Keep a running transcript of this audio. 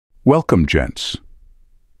Welcome, gents.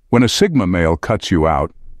 When a Sigma male cuts you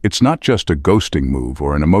out, it's not just a ghosting move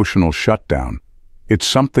or an emotional shutdown. It's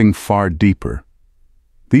something far deeper.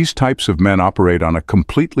 These types of men operate on a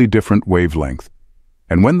completely different wavelength,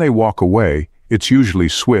 and when they walk away, it's usually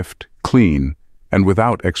swift, clean, and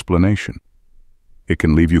without explanation. It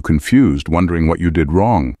can leave you confused, wondering what you did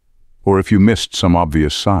wrong, or if you missed some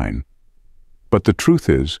obvious sign. But the truth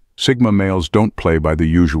is, Sigma males don't play by the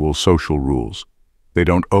usual social rules. They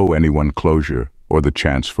don't owe anyone closure or the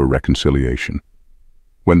chance for reconciliation.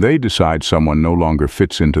 When they decide someone no longer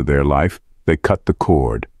fits into their life, they cut the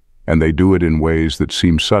cord, and they do it in ways that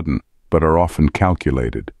seem sudden, but are often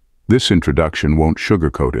calculated. This introduction won't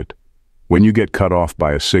sugarcoat it. When you get cut off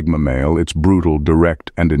by a Sigma male, it's brutal,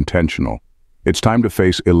 direct, and intentional. It's time to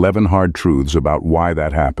face 11 hard truths about why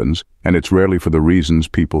that happens, and it's rarely for the reasons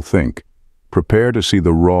people think. Prepare to see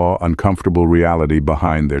the raw, uncomfortable reality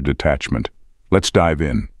behind their detachment. Let's dive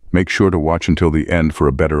in. Make sure to watch until the end for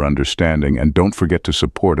a better understanding, and don't forget to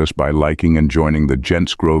support us by liking and joining the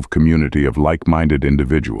Gents Grove community of like-minded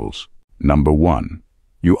individuals. Number 1.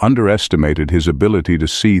 You underestimated his ability to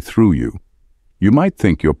see through you. You might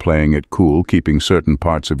think you're playing it cool, keeping certain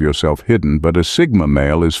parts of yourself hidden, but a Sigma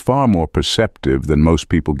male is far more perceptive than most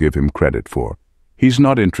people give him credit for. He's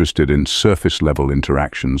not interested in surface-level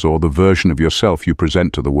interactions or the version of yourself you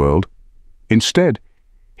present to the world. Instead,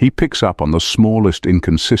 he picks up on the smallest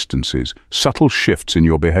inconsistencies, subtle shifts in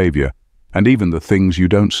your behavior, and even the things you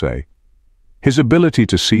don't say. His ability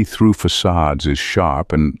to see through facades is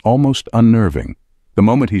sharp and almost unnerving. The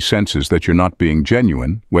moment he senses that you're not being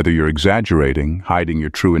genuine, whether you're exaggerating, hiding your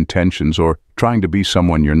true intentions, or trying to be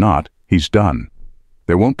someone you're not, he's done.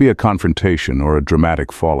 There won't be a confrontation or a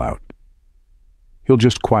dramatic fallout. He'll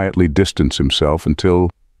just quietly distance himself until,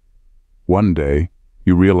 one day,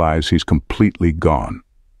 you realize he's completely gone.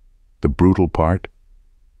 The brutal part?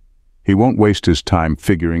 He won't waste his time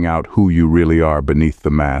figuring out who you really are beneath the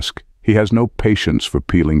mask. He has no patience for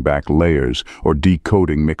peeling back layers or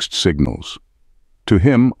decoding mixed signals. To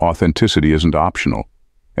him, authenticity isn't optional,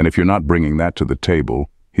 and if you're not bringing that to the table,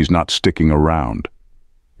 he's not sticking around.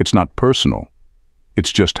 It's not personal.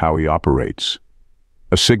 It's just how he operates.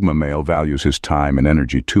 A Sigma male values his time and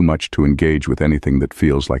energy too much to engage with anything that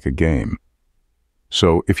feels like a game.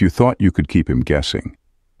 So, if you thought you could keep him guessing,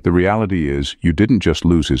 the reality is you didn't just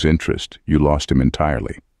lose his interest, you lost him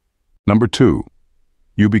entirely. Number 2,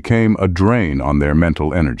 you became a drain on their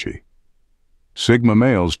mental energy. Sigma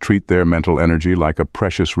males treat their mental energy like a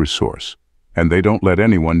precious resource, and they don't let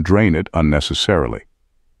anyone drain it unnecessarily.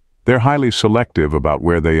 They're highly selective about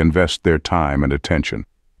where they invest their time and attention,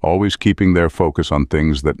 always keeping their focus on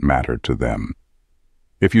things that matter to them.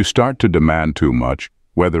 If you start to demand too much,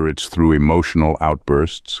 whether it's through emotional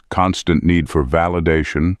outbursts, constant need for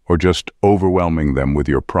validation, or just overwhelming them with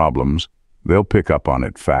your problems, they'll pick up on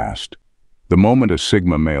it fast. The moment a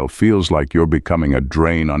Sigma male feels like you're becoming a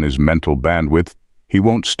drain on his mental bandwidth, he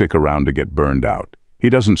won't stick around to get burned out. He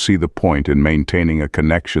doesn't see the point in maintaining a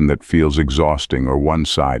connection that feels exhausting or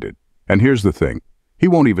one-sided. And here's the thing, he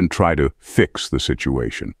won't even try to fix the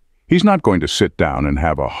situation. He's not going to sit down and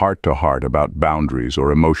have a heart-to-heart about boundaries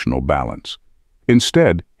or emotional balance.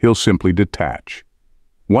 Instead, he'll simply detach.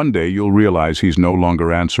 One day you'll realize he's no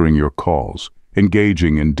longer answering your calls,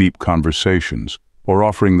 engaging in deep conversations, or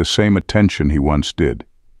offering the same attention he once did.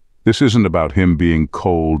 This isn't about him being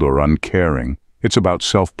cold or uncaring. It's about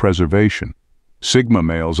self-preservation. Sigma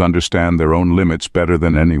males understand their own limits better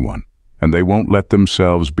than anyone, and they won't let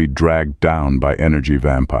themselves be dragged down by energy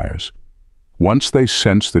vampires. Once they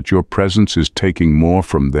sense that your presence is taking more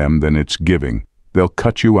from them than it's giving, they'll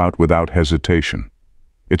cut you out without hesitation.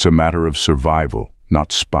 It's a matter of survival,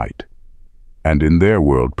 not spite. And in their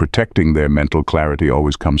world, protecting their mental clarity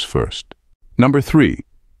always comes first. Number 3,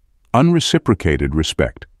 unreciprocated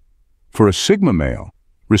respect. For a Sigma male,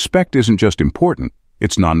 respect isn't just important,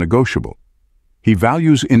 it's non-negotiable. He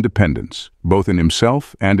values independence, both in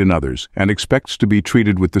himself and in others, and expects to be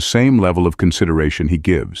treated with the same level of consideration he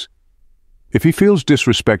gives. If he feels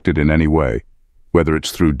disrespected in any way, whether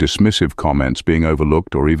it's through dismissive comments being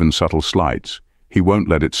overlooked or even subtle slights, he won't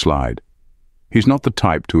let it slide. He's not the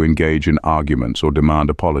type to engage in arguments or demand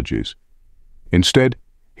apologies. Instead,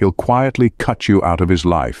 he'll quietly cut you out of his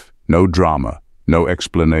life. No drama, no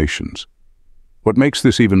explanations. What makes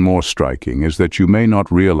this even more striking is that you may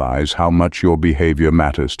not realize how much your behavior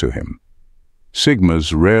matters to him.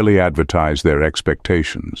 Sigmas rarely advertise their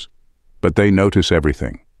expectations, but they notice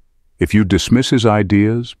everything. If you dismiss his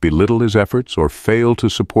ideas, belittle his efforts, or fail to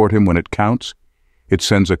support him when it counts, it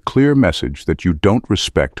sends a clear message that you don't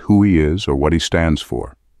respect who he is or what he stands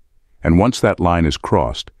for. And once that line is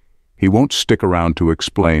crossed, He won't stick around to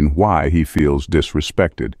explain why he feels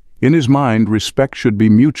disrespected. In his mind, respect should be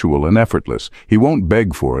mutual and effortless. He won't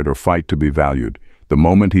beg for it or fight to be valued. The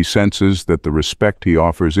moment he senses that the respect he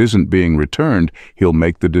offers isn't being returned, he'll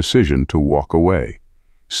make the decision to walk away.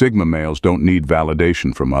 Sigma males don't need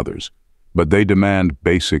validation from others, but they demand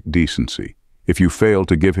basic decency. If you fail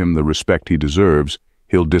to give him the respect he deserves,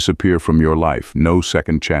 he'll disappear from your life. No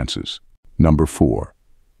second chances. Number 4.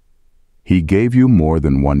 He gave you more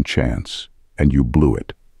than one chance, and you blew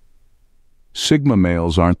it. Sigma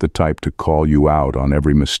males aren't the type to call you out on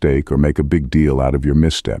every mistake or make a big deal out of your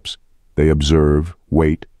missteps. They observe,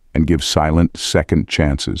 wait, and give silent second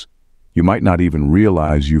chances. You might not even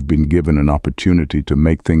realize you've been given an opportunity to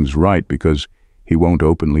make things right because he won't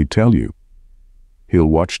openly tell you. He'll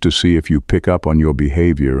watch to see if you pick up on your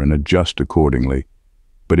behavior and adjust accordingly.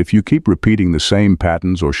 But if you keep repeating the same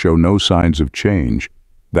patterns or show no signs of change,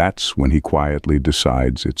 that's when he quietly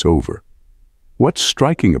decides it's over. What's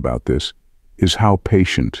striking about this is how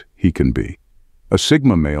patient he can be. A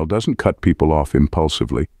Sigma male doesn't cut people off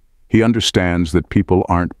impulsively. He understands that people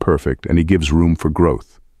aren't perfect and he gives room for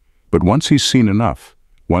growth. But once he's seen enough,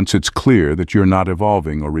 once it's clear that you're not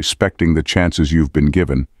evolving or respecting the chances you've been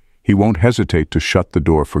given, he won't hesitate to shut the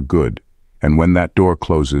door for good. And when that door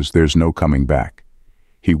closes, there's no coming back.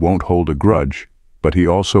 He won't hold a grudge, but he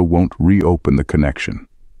also won't reopen the connection.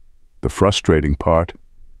 The frustrating part,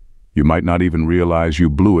 you might not even realize you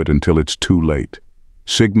blew it until it's too late.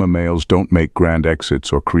 Sigma males don't make grand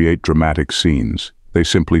exits or create dramatic scenes. They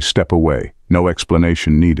simply step away, no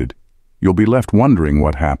explanation needed. You'll be left wondering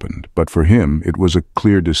what happened, but for him it was a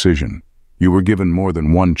clear decision. You were given more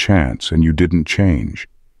than one chance and you didn't change.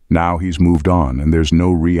 Now he's moved on and there's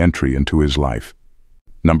no re-entry into his life.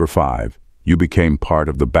 Number 5. You became part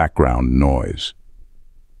of the background noise.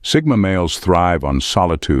 Sigma males thrive on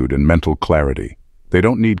solitude and mental clarity. They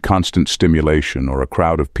don't need constant stimulation or a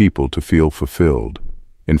crowd of people to feel fulfilled.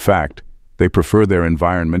 In fact, they prefer their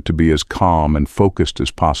environment to be as calm and focused as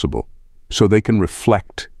possible, so they can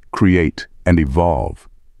reflect, create, and evolve.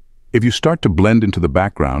 If you start to blend into the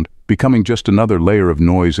background, becoming just another layer of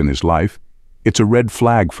noise in his life, it's a red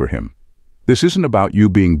flag for him. This isn't about you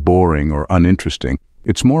being boring or uninteresting.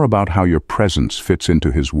 It's more about how your presence fits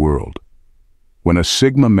into his world. When a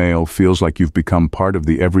Sigma male feels like you've become part of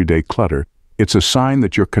the everyday clutter, it's a sign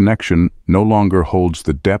that your connection no longer holds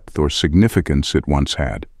the depth or significance it once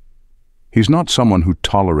had. He's not someone who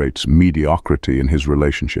tolerates mediocrity in his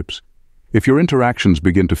relationships. If your interactions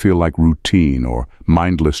begin to feel like routine or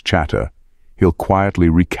mindless chatter, he'll quietly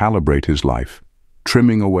recalibrate his life,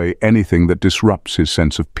 trimming away anything that disrupts his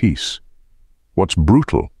sense of peace. What's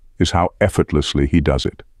brutal is how effortlessly he does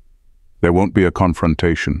it. There won't be a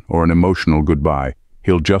confrontation or an emotional goodbye.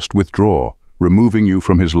 He'll just withdraw, removing you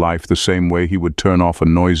from his life the same way he would turn off a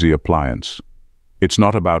noisy appliance. It's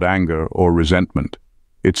not about anger or resentment.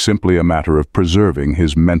 It's simply a matter of preserving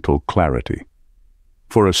his mental clarity.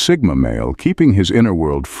 For a Sigma male, keeping his inner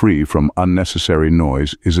world free from unnecessary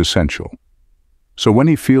noise is essential. So when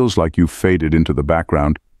he feels like you've faded into the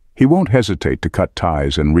background, he won't hesitate to cut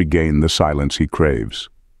ties and regain the silence he craves.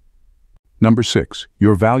 Number 6.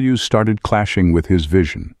 Your values started clashing with his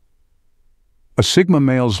vision. A Sigma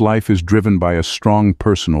male's life is driven by a strong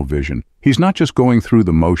personal vision. He's not just going through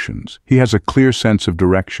the motions. He has a clear sense of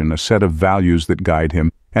direction, a set of values that guide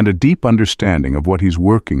him, and a deep understanding of what he's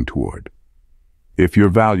working toward. If your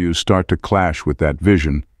values start to clash with that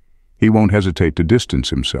vision, he won't hesitate to distance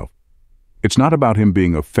himself. It's not about him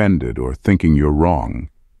being offended or thinking you're wrong.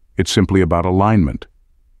 It's simply about alignment.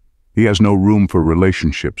 He has no room for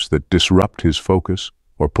relationships that disrupt his focus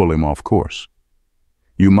or pull him off course.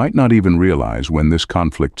 You might not even realize when this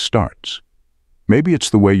conflict starts. Maybe it's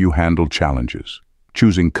the way you handle challenges,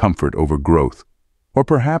 choosing comfort over growth, or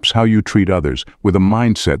perhaps how you treat others with a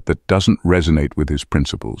mindset that doesn't resonate with his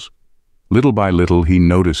principles. Little by little, he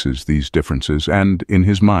notices these differences, and, in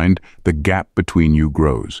his mind, the gap between you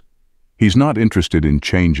grows. He's not interested in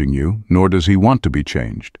changing you, nor does he want to be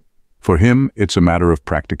changed. For him, it's a matter of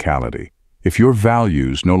practicality. If your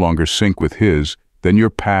values no longer sync with his, then your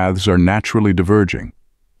paths are naturally diverging.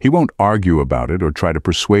 He won't argue about it or try to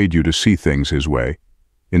persuade you to see things his way.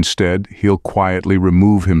 Instead, he'll quietly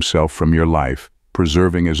remove himself from your life,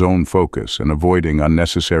 preserving his own focus and avoiding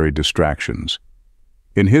unnecessary distractions.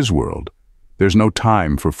 In his world, there's no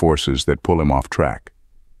time for forces that pull him off track.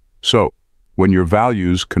 So, when your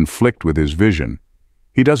values conflict with his vision,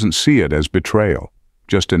 he doesn't see it as betrayal,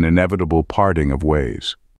 just an inevitable parting of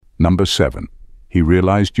ways. Number 7. He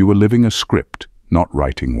realized you were living a script, not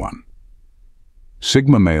writing one.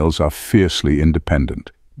 Sigma males are fiercely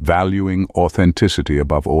independent, valuing authenticity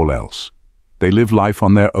above all else. They live life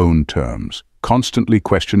on their own terms, constantly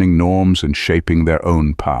questioning norms and shaping their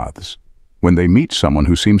own paths. When they meet someone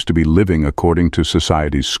who seems to be living according to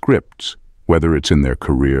society's scripts, whether it's in their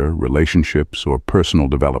career, relationships, or personal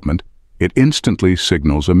development, it instantly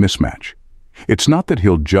signals a mismatch. It's not that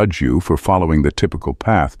he'll judge you for following the typical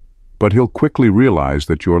path, but he'll quickly realize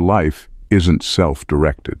that your life isn't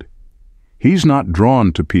self-directed. He's not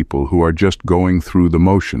drawn to people who are just going through the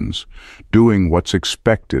motions, doing what's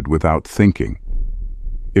expected without thinking.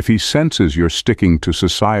 If he senses you're sticking to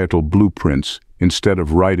societal blueprints instead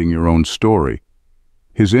of writing your own story,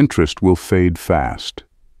 his interest will fade fast.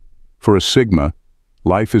 For a Sigma,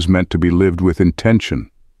 life is meant to be lived with intention,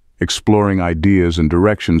 exploring ideas and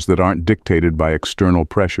directions that aren't dictated by external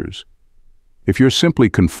pressures. If you're simply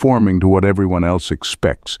conforming to what everyone else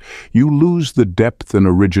expects, you lose the depth and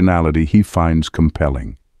originality he finds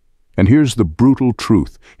compelling. And here's the brutal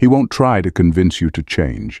truth: he won't try to convince you to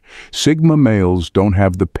change. Sigma males don't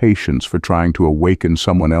have the patience for trying to awaken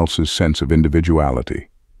someone else's sense of individuality.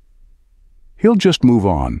 He'll just move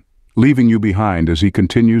on, leaving you behind as he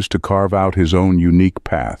continues to carve out his own unique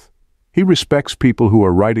path. He respects people who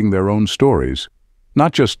are writing their own stories,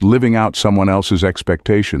 not just living out someone else's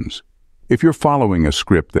expectations. If you're following a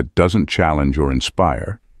script that doesn't challenge or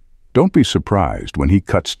inspire, don't be surprised when he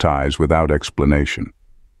cuts ties without explanation.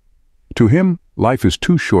 To him, life is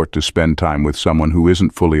too short to spend time with someone who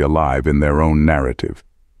isn't fully alive in their own narrative.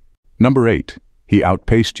 Number 8. He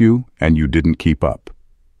outpaced you and you didn't keep up.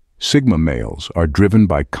 Sigma males are driven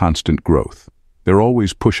by constant growth. They're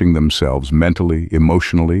always pushing themselves mentally,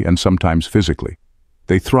 emotionally, and sometimes physically.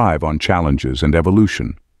 They thrive on challenges and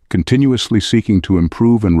evolution, continuously seeking to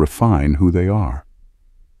improve and refine who they are.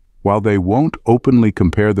 While they won't openly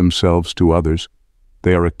compare themselves to others,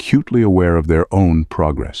 they are acutely aware of their own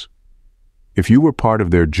progress. If you were part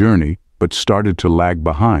of their journey but started to lag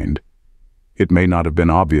behind, it may not have been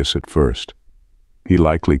obvious at first. He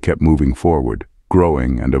likely kept moving forward,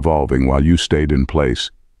 growing and evolving while you stayed in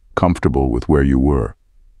place, comfortable with where you were.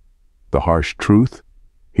 The harsh truth?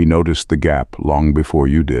 He noticed the gap long before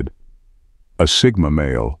you did. A Sigma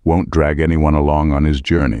male won't drag anyone along on his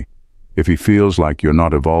journey. If he feels like you're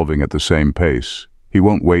not evolving at the same pace, he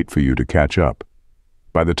won't wait for you to catch up.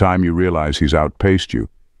 By the time you realize he's outpaced you,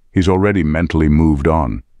 he's already mentally moved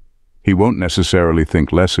on. He won't necessarily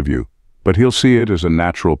think less of you, but he'll see it as a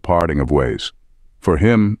natural parting of ways. For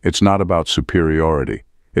him, it's not about superiority.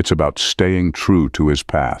 It's about staying true to his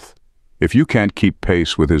path. If you can't keep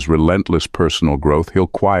pace with his relentless personal growth, he'll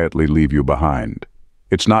quietly leave you behind.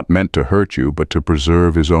 It's not meant to hurt you, but to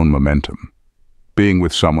preserve his own momentum. Being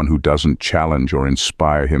with someone who doesn't challenge or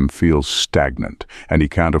inspire him feels stagnant, and he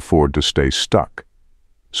can't afford to stay stuck.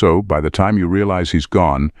 So, by the time you realize he's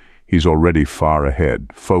gone, he's already far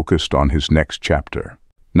ahead, focused on his next chapter.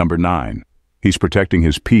 Number 9. He's protecting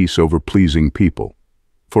his peace over pleasing people.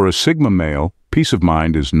 For a Sigma male, peace of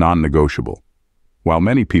mind is non-negotiable. While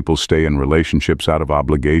many people stay in relationships out of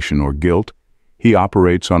obligation or guilt, he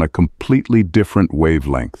operates on a completely different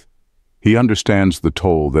wavelength. He understands the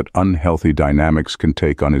toll that unhealthy dynamics can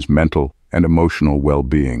take on his mental and emotional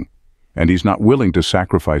well-being, and he's not willing to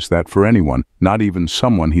sacrifice that for anyone, not even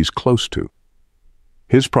someone he's close to.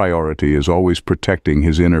 His priority is always protecting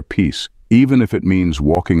his inner peace, even if it means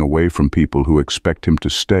walking away from people who expect him to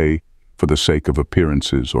stay for the sake of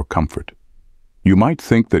appearances or comfort. You might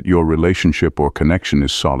think that your relationship or connection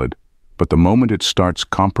is solid, but the moment it starts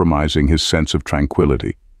compromising his sense of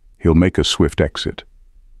tranquility, he'll make a swift exit.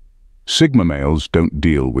 Sigma males don't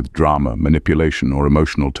deal with drama, manipulation, or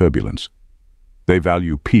emotional turbulence. They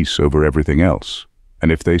value peace over everything else,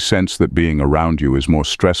 and if they sense that being around you is more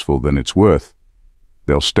stressful than it's worth,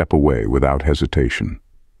 they'll step away without hesitation.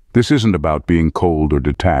 This isn't about being cold or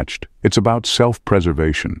detached, it's about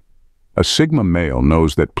self-preservation. A Sigma male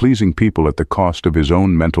knows that pleasing people at the cost of his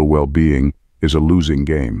own mental well-being is a losing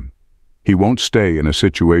game. He won't stay in a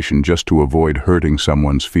situation just to avoid hurting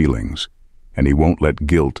someone's feelings, and he won't let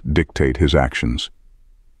guilt dictate his actions.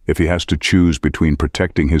 If he has to choose between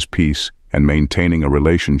protecting his peace and maintaining a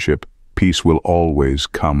relationship, peace will always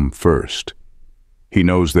come first. He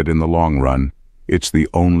knows that in the long run, it's the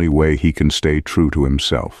only way he can stay true to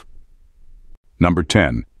himself. Number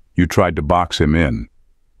 10. You tried to box him in.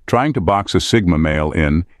 Trying to box a Sigma male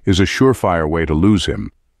in is a surefire way to lose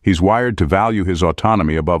him. He's wired to value his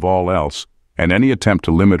autonomy above all else, and any attempt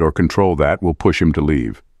to limit or control that will push him to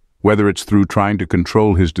leave. Whether it's through trying to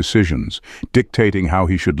control his decisions, dictating how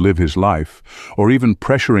he should live his life, or even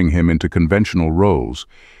pressuring him into conventional roles,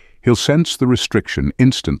 he'll sense the restriction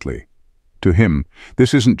instantly. To him,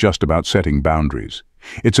 this isn't just about setting boundaries.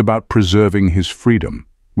 It's about preserving his freedom,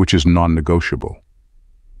 which is non-negotiable.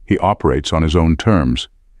 He operates on his own terms,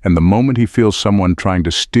 and the moment he feels someone trying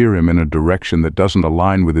to steer him in a direction that doesn't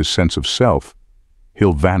align with his sense of self,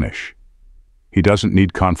 he'll vanish. He doesn't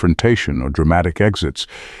need confrontation or dramatic exits.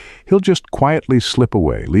 He'll just quietly slip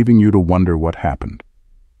away, leaving you to wonder what happened.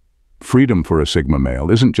 Freedom for a Sigma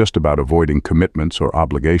male isn't just about avoiding commitments or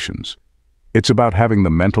obligations. It's about having the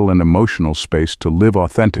mental and emotional space to live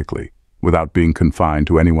authentically without being confined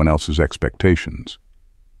to anyone else's expectations.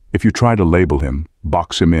 If you try to label him,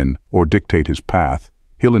 box him in, or dictate his path,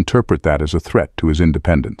 he'll interpret that as a threat to his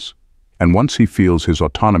independence. And once he feels his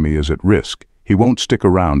autonomy is at risk, he won't stick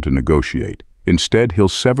around to negotiate. Instead, he'll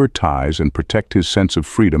sever ties and protect his sense of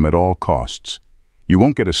freedom at all costs. You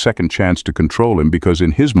won't get a second chance to control him because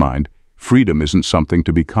in his mind, freedom isn't something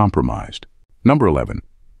to be compromised. Number 11.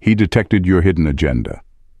 He detected your hidden agenda.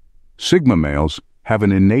 Sigma males have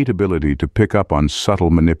an innate ability to pick up on subtle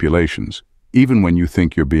manipulations, even when you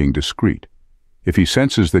think you're being discreet. If he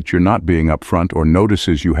senses that you're not being upfront or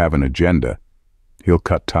notices you have an agenda, he'll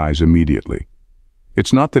cut ties immediately.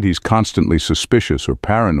 It's not that he's constantly suspicious or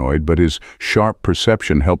paranoid, but his sharp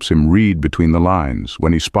perception helps him read between the lines.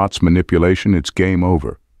 When he spots manipulation, it's game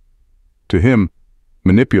over. To him,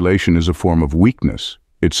 manipulation is a form of weakness.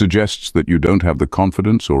 It suggests that you don't have the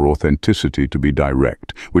confidence or authenticity to be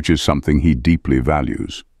direct, which is something he deeply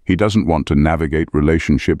values. He doesn't want to navigate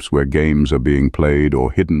relationships where games are being played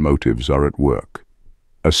or hidden motives are at work.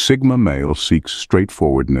 A Sigma male seeks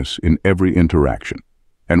straightforwardness in every interaction.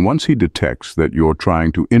 And once he detects that you're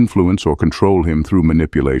trying to influence or control him through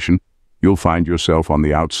manipulation, you'll find yourself on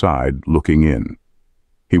the outside looking in.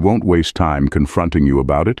 He won't waste time confronting you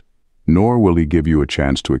about it, nor will he give you a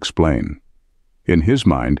chance to explain. In his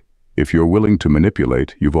mind, if you're willing to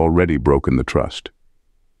manipulate, you've already broken the trust.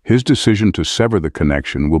 His decision to sever the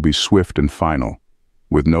connection will be swift and final,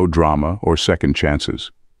 with no drama or second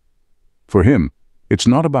chances. For him, it's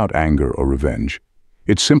not about anger or revenge.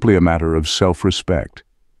 It's simply a matter of self-respect.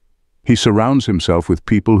 He surrounds himself with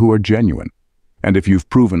people who are genuine, and if you've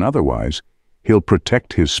proven otherwise, he'll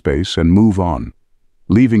protect his space and move on,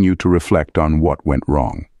 leaving you to reflect on what went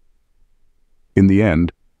wrong. In the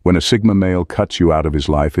end, when a Sigma male cuts you out of his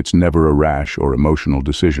life, it's never a rash or emotional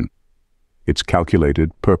decision. It's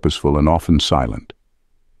calculated, purposeful, and often silent.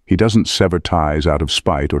 He doesn't sever ties out of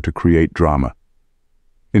spite or to create drama.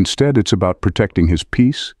 Instead, it's about protecting his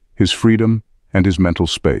peace, his freedom, and his mental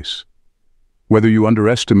space. Whether you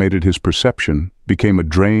underestimated his perception, became a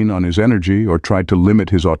drain on his energy, or tried to limit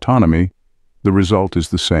his autonomy, the result is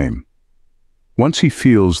the same. Once he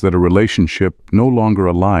feels that a relationship no longer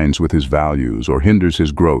aligns with his values or hinders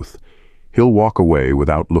his growth, he'll walk away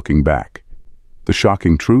without looking back. The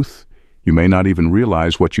shocking truth? You may not even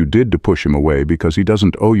realize what you did to push him away because he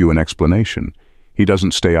doesn't owe you an explanation. He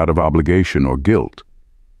doesn't stay out of obligation or guilt.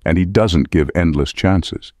 And he doesn't give endless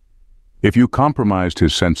chances. If you compromised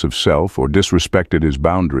his sense of self or disrespected his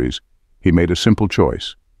boundaries, he made a simple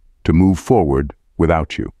choice: to move forward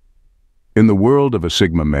without you. In the world of a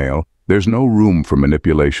Sigma male, there's no room for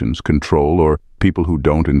manipulations, control, or people who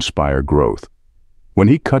don't inspire growth. When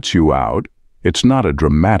he cuts you out, it's not a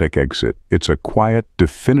dramatic exit, it's a quiet,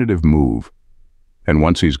 definitive move. And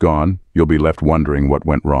once he's gone, you'll be left wondering what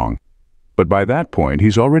went wrong. But by that point,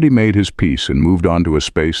 he's already made his peace and moved on to a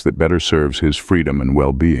space that better serves his freedom and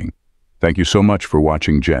well-being. Thank you so much for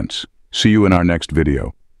watching, gents. See you in our next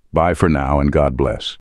video. Bye for now, and God bless.